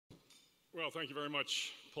Well, thank you very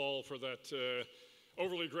much, Paul, for that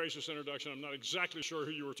overly gracious introduction. I'm not exactly sure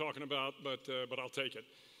who you were talking about, but I'll take it.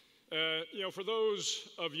 For those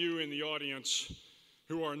of you in the audience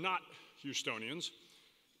who are not Houstonians,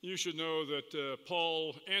 you should know that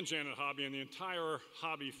Paul and Janet Hobby and the entire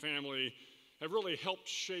Hobby family have really helped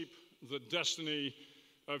shape the destiny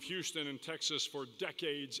of Houston and Texas for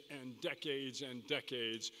decades and decades and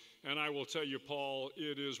decades. And I will tell you, Paul,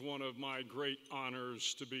 it is one of my great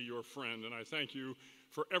honors to be your friend. And I thank you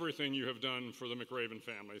for everything you have done for the McRaven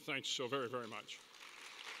family. Thanks so very, very much.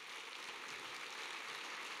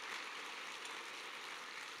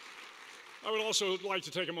 I would also like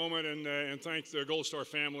to take a moment and thank the Gold Star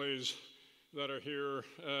families that are here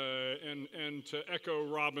and to echo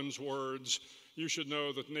Robin's words. You should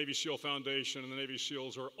know that the Navy SEAL Foundation and the Navy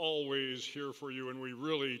SEALs are always here for you, and we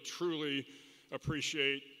really, truly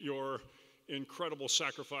appreciate your incredible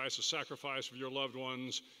sacrifice, the sacrifice of your loved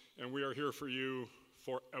ones, and we are here for you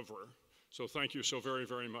forever. So thank you so very,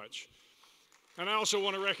 very much. And I also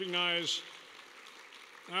want to recognize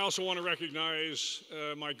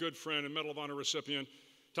my good friend and Medal of Honor recipient,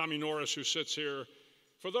 Tommy Norris, who sits here.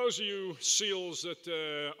 For those of you SEALs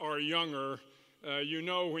that are younger, you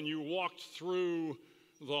know when you walked through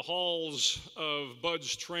the halls of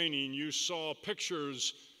Bud's training, you saw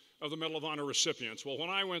pictures of the Medal of Honor recipients. Well,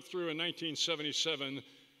 when I went through in 1977,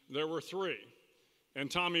 there were 3, and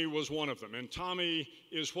Tommy was one of them. And Tommy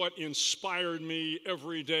is what inspired me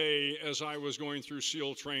every day as I was going through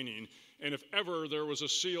SEAL training. And if ever there was a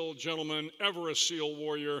SEAL gentleman, ever a SEAL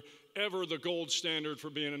warrior, ever the gold standard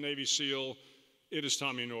for being a Navy SEAL, it is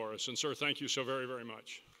Tommy Norris. And sir, thank you so very, very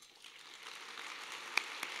much.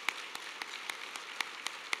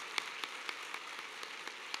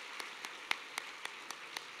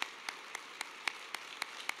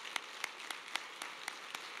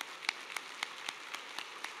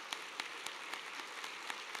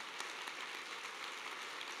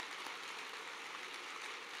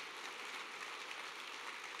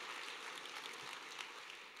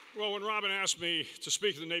 Well, when Robin asked me to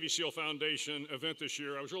speak at the Navy SEAL Foundation event this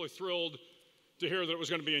year, I was really thrilled to hear that it was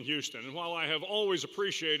going to be in Houston. And while I have always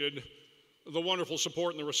appreciated the wonderful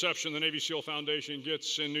support and the reception the Navy SEAL Foundation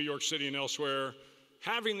gets in New York City and elsewhere,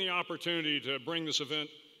 having the opportunity to bring this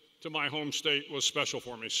event to my home state was special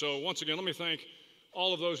for me. So once again, let me thank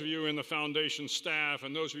all of those of you in the foundation staff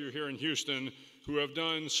and those of you here in Houston who have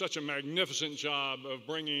done such a magnificent job of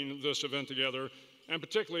bringing this event together, and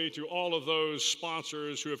particularly to all of those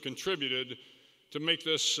sponsors who have contributed to make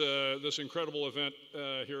this, this incredible event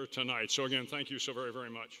here tonight. So again, thank you so very, very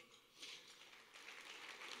much.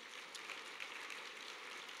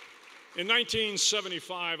 In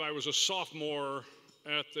 1975, I was a sophomore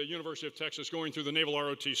at the University of Texas going through the Naval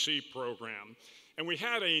ROTC program. And we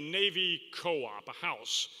had a Navy co-op, a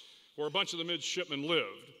house, where a bunch of the midshipmen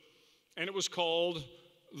lived. And it was called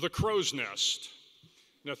the Crow's Nest.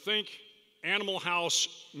 Now think Animal House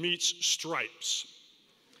meets Stripes.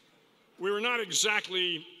 We were not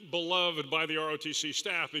exactly beloved by the ROTC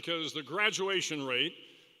staff because the graduation rate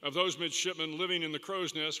of those midshipmen living in the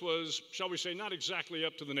Crow's Nest was, shall we say, not exactly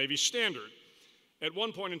up to the Navy standard. At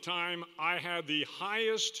one point in time, I had the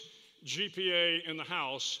highest GPA in the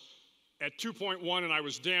house at 2.1, and I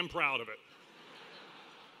was damn proud of it.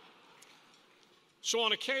 So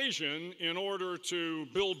on occasion, in order to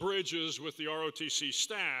build bridges with the ROTC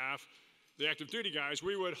staff, the active duty guys,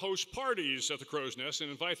 we would host parties at the Crow's Nest and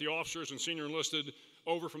invite the officers and senior enlisted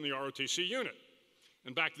over from the ROTC unit.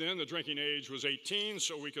 And back then, the drinking age was 18,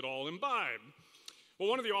 so we could all imbibe. Well,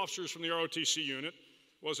 one of the officers from the ROTC unit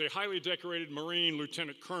was a highly decorated Marine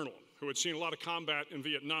lieutenant colonel who had seen a lot of combat in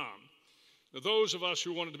Vietnam. Now, those of us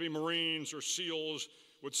who wanted to be Marines or SEALs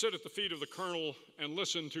would sit at the feet of the colonel and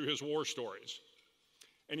listen to his war stories.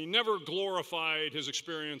 And he never glorified his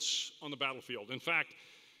experience on the battlefield. In fact,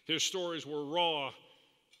 his stories were raw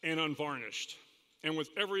and unvarnished. And with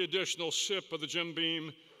every additional sip of the Jim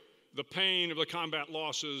Beam, the pain of the combat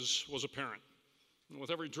losses was apparent. And with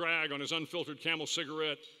every drag on his unfiltered Camel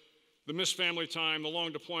cigarette, the missed family time, the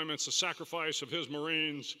long deployments, the sacrifice of his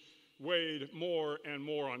Marines weighed more and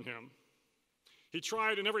more on him. He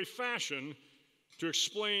tried in every fashion to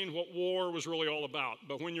explain what war was really all about.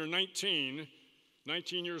 But when you're 19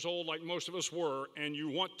 years old like most of us were, and you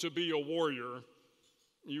want to be a warrior,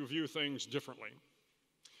 you view things differently.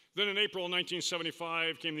 Then in April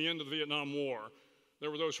 1975 came the end of the Vietnam War.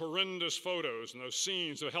 There were those horrendous photos and those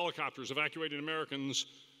scenes of helicopters evacuating Americans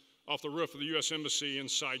off the roof of the U.S. Embassy in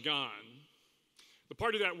Saigon. The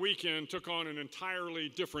party that weekend took on an entirely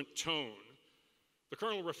different tone. The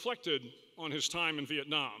colonel reflected on his time in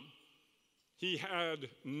Vietnam. He had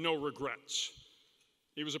no regrets.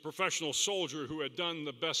 He was a professional soldier who had done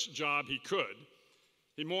the best job he could.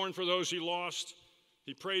 He mourned for those he lost.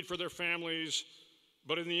 He prayed for their families.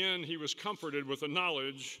 But in the end, he was comforted with the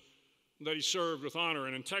knowledge that he served with honor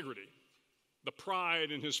and integrity. The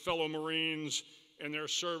pride in his fellow Marines and their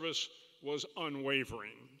service was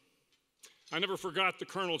unwavering. I never forgot the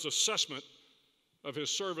colonel's assessment of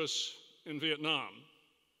his service in Vietnam,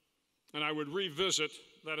 and I would revisit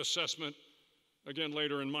that assessment again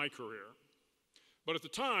later in my career. But at the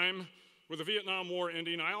time, with the Vietnam War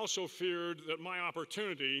ending, I also feared that my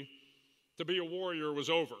opportunity to be a warrior was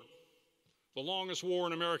over. The longest war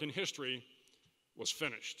in American history was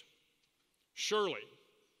finished. Surely,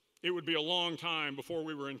 it would be a long time before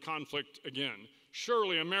we were in conflict again.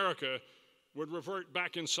 Surely America would revert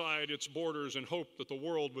back inside its borders and hope that the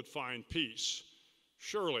world would find peace.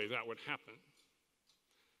 Surely that would happen.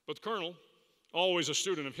 But the colonel, always a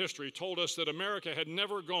student of history, told us that America had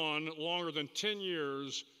never gone longer than 10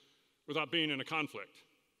 years without being in a conflict,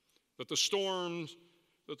 that the storm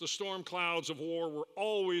clouds of war were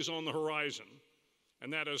always on the horizon,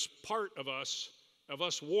 and that as part of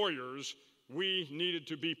us warriors, we needed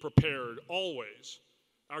to be prepared always.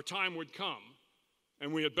 Our time would come,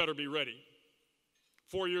 and we had better be ready.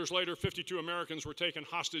 4 years later, 52 Americans were taken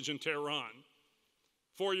hostage in Tehran.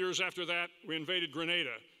 4 years after that, we invaded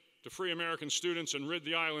Grenada to free American students and rid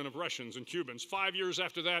the island of Russians and Cubans. 5 years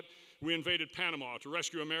after that, we invaded Panama to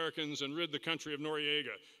rescue Americans and rid the country of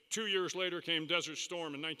Noriega. 2 years later came Desert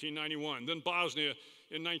Storm in 1991, then Bosnia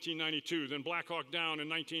in 1992, then Black Hawk Down in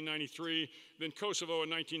 1993, then Kosovo in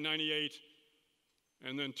 1998,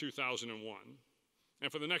 and then 2001.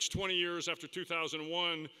 And for the next 20 years after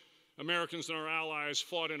 2001, Americans and our allies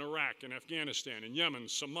fought in Iraq and Afghanistan, in Yemen,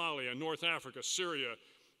 Somalia, North Africa, Syria,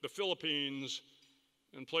 the Philippines,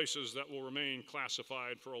 and places that will remain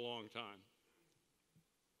classified for a long time.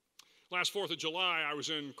 Last 4th of July, I was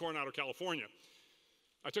in Coronado, California.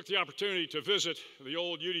 I took the opportunity to visit the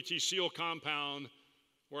old UDT SEAL compound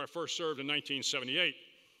where I first served in 1978.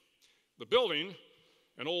 The building,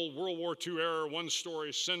 an old World War II-era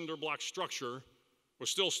one-story cinder block structure, was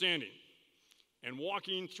still standing. And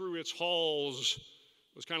walking through its halls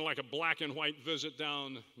was kind of like a black and white visit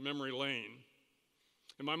down memory lane.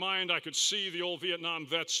 In my mind, I could see the old Vietnam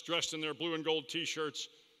vets dressed in their blue and gold t-shirts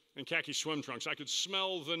and khaki swim trunks. I could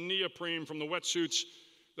smell the neoprene from the wetsuits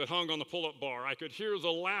that hung on the pull-up bar. I could hear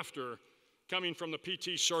the laughter coming from the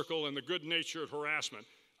PT circle and the good-natured harassment.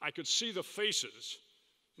 I could see the faces,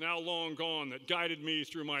 now long gone, that guided me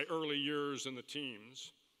through my early years in the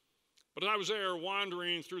teams. But as I was there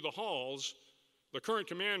wandering through the halls, the current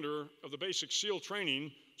commander of the basic SEAL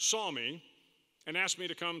training saw me and asked me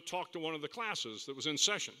to come talk to one of the classes that was in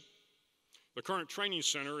session. The current training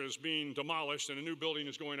center is being demolished and a new building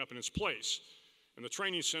is going up in its place. And the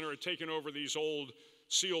training center had taken over these old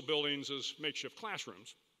SEAL buildings as makeshift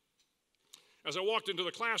classrooms. As I walked into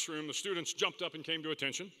the classroom, the students jumped up and came to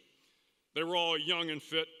attention. They were all young and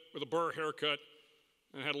fit with a burr haircut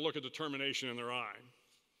and had a look of determination in their eye.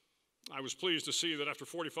 I was pleased to see that after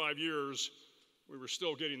 45 years, we were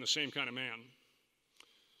still getting the same kind of man.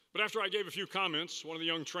 But after I gave a few comments, one of the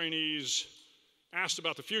young trainees asked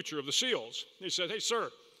about the future of the SEALs. He said, "Hey,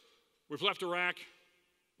 sir, we've left Iraq.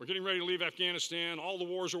 We're getting ready to leave Afghanistan. All the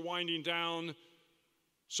wars are winding down.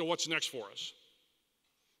 So what's next for us?"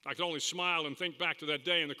 I could only smile and think back to that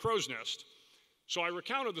day in the crow's nest. So I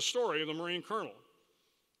recounted the story of the Marine colonel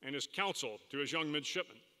and his counsel to his young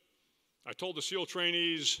midshipmen. I told the SEAL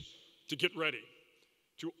trainees to get ready,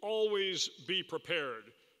 to always be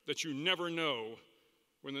prepared, that you never know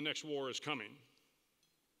when the next war is coming.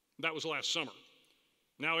 That was last summer.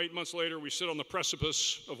 Now, 8 months later, we sit on the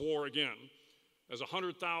precipice of war again. As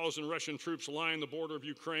 100,000 Russian troops line the border of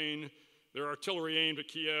Ukraine, their artillery aimed at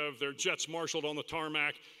Kiev, their jets marshaled on the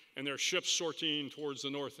tarmac, and their ships sortying towards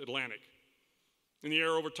the North Atlantic. In the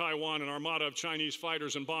air over Taiwan, an armada of Chinese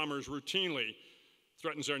fighters and bombers routinely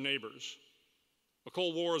threatens their neighbors. A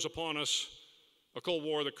Cold War is upon us, a Cold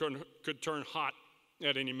War that could turn hot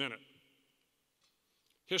at any minute.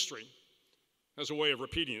 History has a way of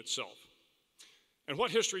repeating itself. And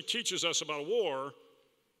what history teaches us about a war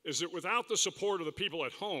is that without the support of the people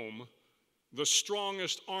at home, the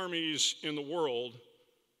strongest armies in the world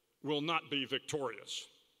will not be victorious.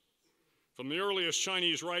 From the earliest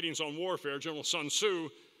Chinese writings on warfare, General Sun Tzu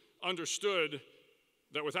understood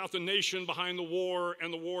that without the nation behind the war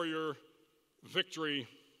and the warrior, victory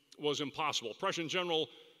was impossible. Prussian General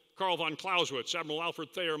Karl von Clausewitz, Admiral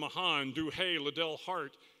Alfred Thayer Mahan, Duhay, Liddell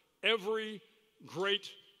Hart, every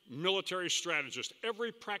great military strategist,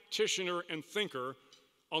 every practitioner and thinker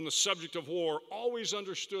on the subject of war always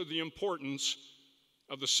understood the importance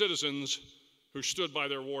of the citizens who stood by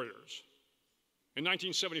their warriors. In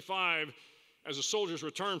 1975, as the soldiers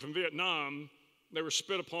returned from Vietnam, they were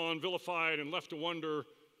spit upon, vilified, and left to wonder,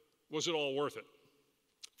 was it all worth it?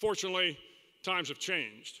 Fortunately, times have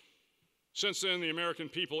changed. Since then, the American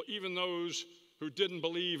people, even those who didn't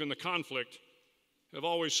believe in the conflict, have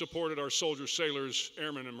always supported our soldiers, sailors,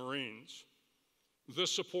 airmen, and Marines.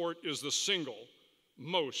 This support is the single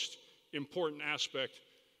most important aspect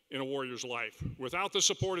in a warrior's life. Without the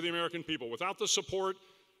support of the American people, without the support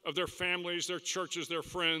of their families, their churches, their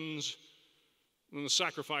friends, then the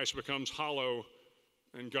sacrifice becomes hollow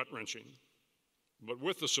and gut-wrenching. But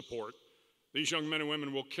with the support, these young men and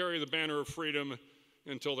women will carry the banner of freedom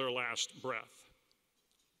until their last breath.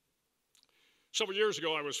 Several years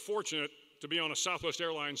ago, I was fortunate to be on a Southwest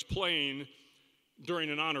Airlines plane during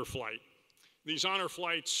an honor flight. These honor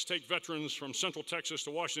flights take veterans from Central Texas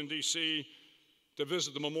to Washington, D.C. to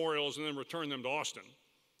visit the memorials and then return them to Austin.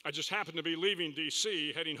 I just happened to be leaving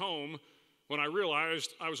D.C., heading home, when I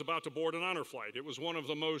realized I was about to board an honor flight. It was one of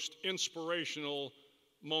the most inspirational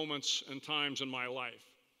moments and times in my life.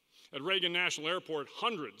 At Reagan National Airport,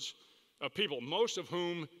 hundreds of people, most of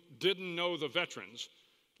whom didn't know the veterans,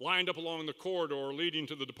 lined up along the corridor leading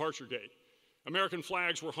to the departure gate. American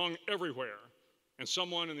flags were hung everywhere, and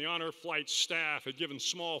someone in the honor flight staff had given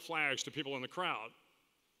small flags to people in the crowd.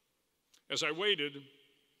 As I waited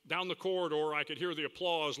down the corridor, I could hear the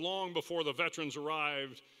applause long before the veterans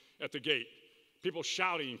arrived at the gate. People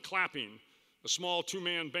shouting, clapping, a small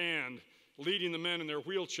two-man band leading the men in their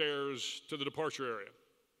wheelchairs to the departure area.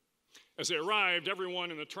 As they arrived,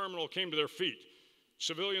 everyone in the terminal came to their feet.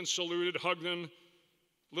 Civilians saluted, hugged them.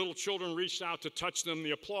 Little children reached out to touch them.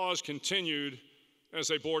 The applause continued as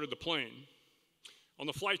they boarded the plane. On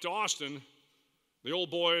the flight to Austin, the old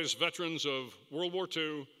boys, veterans of World War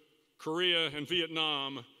II, Korea, and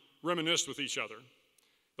Vietnam, reminisced with each other.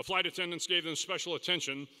 The flight attendants gave them special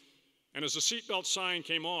attention, and as the seatbelt sign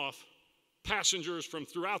came off, passengers from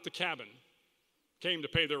throughout the cabin came to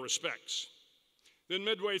pay their respects. Then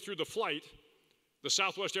midway through the flight, the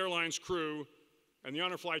Southwest Airlines crew and the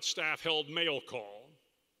honor flight staff held mail call.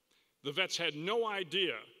 The vets had no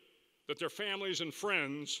idea that their families and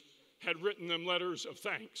friends had written them letters of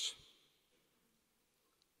thanks.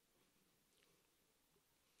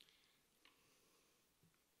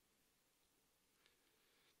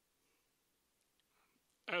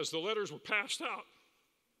 As the letters were passed out,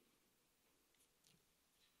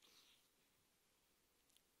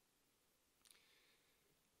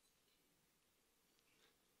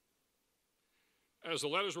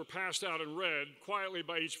 and read quietly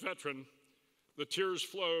by each veteran, the tears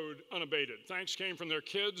flowed unabated. Thanks came from their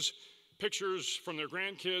kids, pictures from their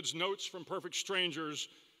grandkids, notes from perfect strangers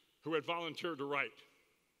who had volunteered to write.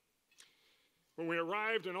 When we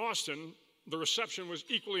arrived in Austin, the reception was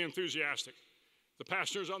equally enthusiastic. The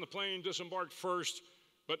passengers on the plane disembarked first,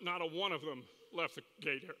 but not a one of them left the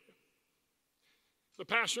gate area. The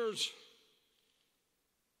passengers,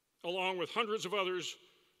 along with hundreds of others,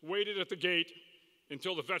 waited at the gate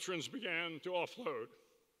until the veterans began to offload.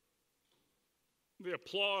 The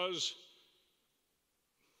applause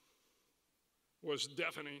was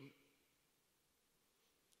deafening.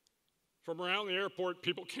 From around the airport,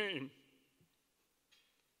 people came.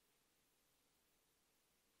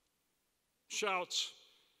 Shouts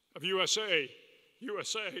of USA,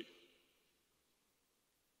 USA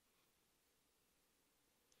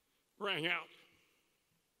rang out.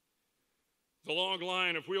 The long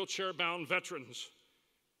line of wheelchair-bound veterans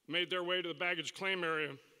made their way to the baggage claim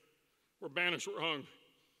area where banners were hung,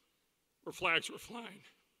 where flags were flying,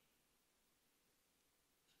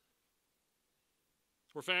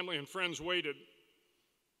 where family and friends waited,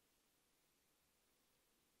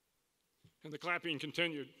 and the clapping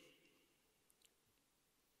continued.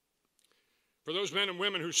 For those men and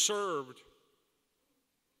women who served,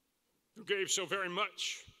 who gave so very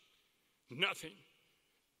much, nothing,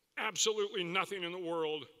 absolutely nothing in the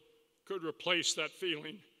world could replace that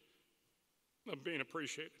feeling of being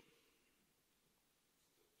appreciated.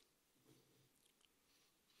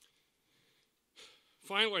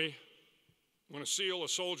 Finally, when a SEAL, a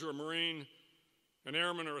soldier, a Marine, an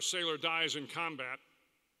airman, or a sailor dies in combat,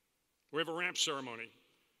 we have a ramp ceremony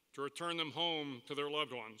to return them home to their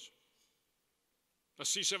loved ones. A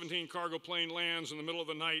C-17 cargo plane lands in the middle of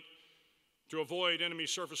the night to avoid enemy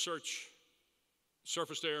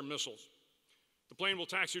surface-to-air missiles. The plane will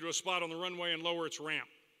taxi to a spot on the runway and lower its ramp.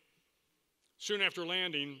 Soon after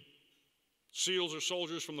landing, SEALs or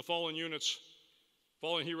soldiers from the fallen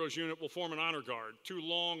heroes unit will form an honor guard, two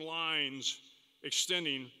long lines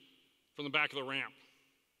extending from the back of the ramp.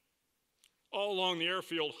 All along the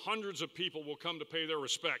airfield, hundreds of people will come to pay their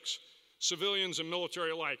respects. civilians and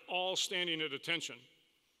military alike, all standing at attention.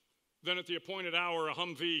 Then at the appointed hour, a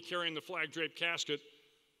Humvee carrying the flag-draped casket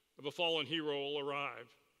of a fallen hero will arrive.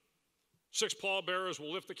 6 pallbearers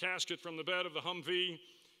will lift the casket from the bed of the Humvee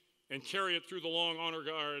and carry it through the long honor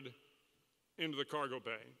guard into the cargo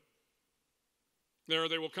bay. There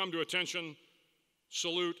they will come to attention,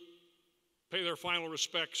 salute, pay their final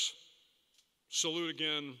respects, salute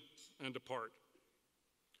again, and depart.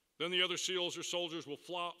 Then the other SEALs or soldiers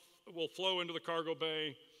will flow into the cargo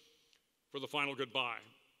bay for the final goodbye.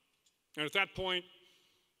 And at that point,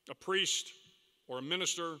 a priest or a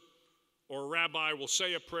minister or a rabbi will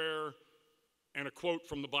say a prayer and a quote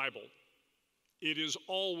from the Bible. It is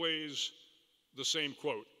always the same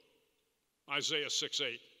quote, Isaiah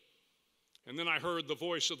 6:8. And then I heard the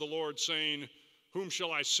voice of the Lord saying, "Whom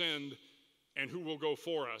shall I send, and who will go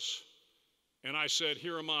for us?" And I said,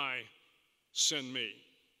 "Here am I, send me.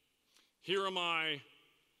 Here am I,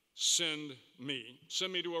 send me.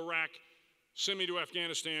 Send me to Iraq, send me to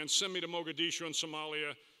Afghanistan, send me to Mogadishu and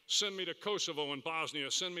Somalia, send me to Kosovo and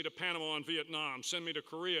Bosnia, send me to Panama and Vietnam, send me to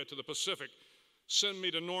Korea, to the Pacific, send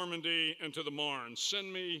me to Normandy and to the Marne.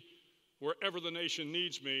 Send me wherever the nation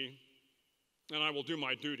needs me, and I will do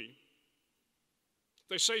my duty."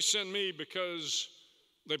 They say send me because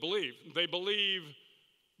they believe. They believe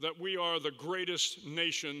that we are the greatest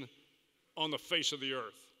nation on the face of the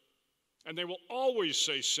earth. And they will always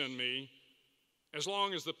say send me as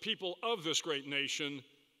long as the people of this great nation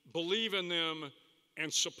believe in them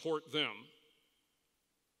and support them.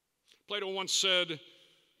 Plato once said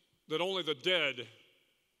that only the dead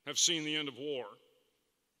have seen the end of war.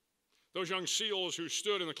 Those young SEALs who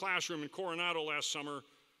stood in the classroom in Coronado last summer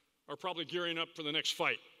are probably gearing up for the next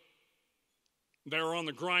fight. They are on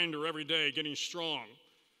the grinder every day, getting strong.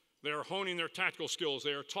 They are honing their tactical skills.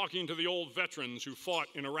 They are talking to the old veterans who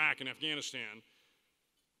fought in Iraq and Afghanistan.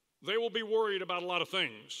 They will be worried about a lot of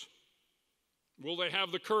things. Will they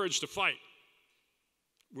have the courage to fight?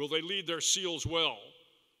 Will they lead their SEALs well?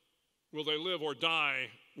 Will they live or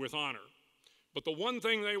die with honor? But the one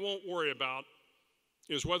thing they won't worry about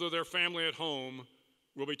is whether their family at home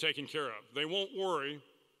will be taken care of. They won't worry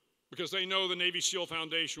because they know the Navy SEAL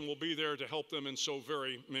Foundation will be there to help them in so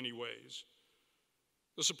very many ways.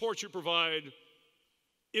 The support you provide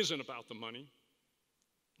isn't about the money.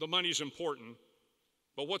 The money's important,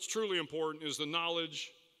 but what's truly important is the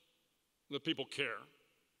knowledge that people care.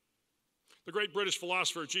 The great British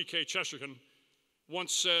philosopher G.K. Chesterton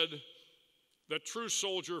once said that the true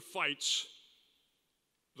soldier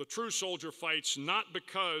fights not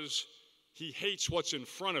because he hates what's in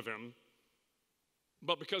front of him,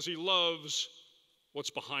 but because he loves what's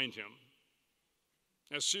behind him.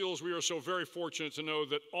 As SEALs, we are so very fortunate to know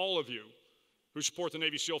that all of you who support the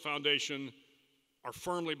Navy SEAL Foundation are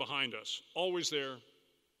firmly behind us, always there,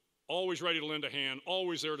 always ready to lend a hand,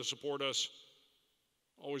 always there to support us,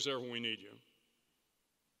 always there when we need you.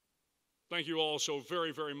 Thank you all so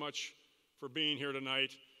very, very much for being here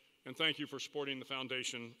tonight, and thank you for supporting the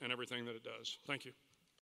foundation and everything that it does. Thank you.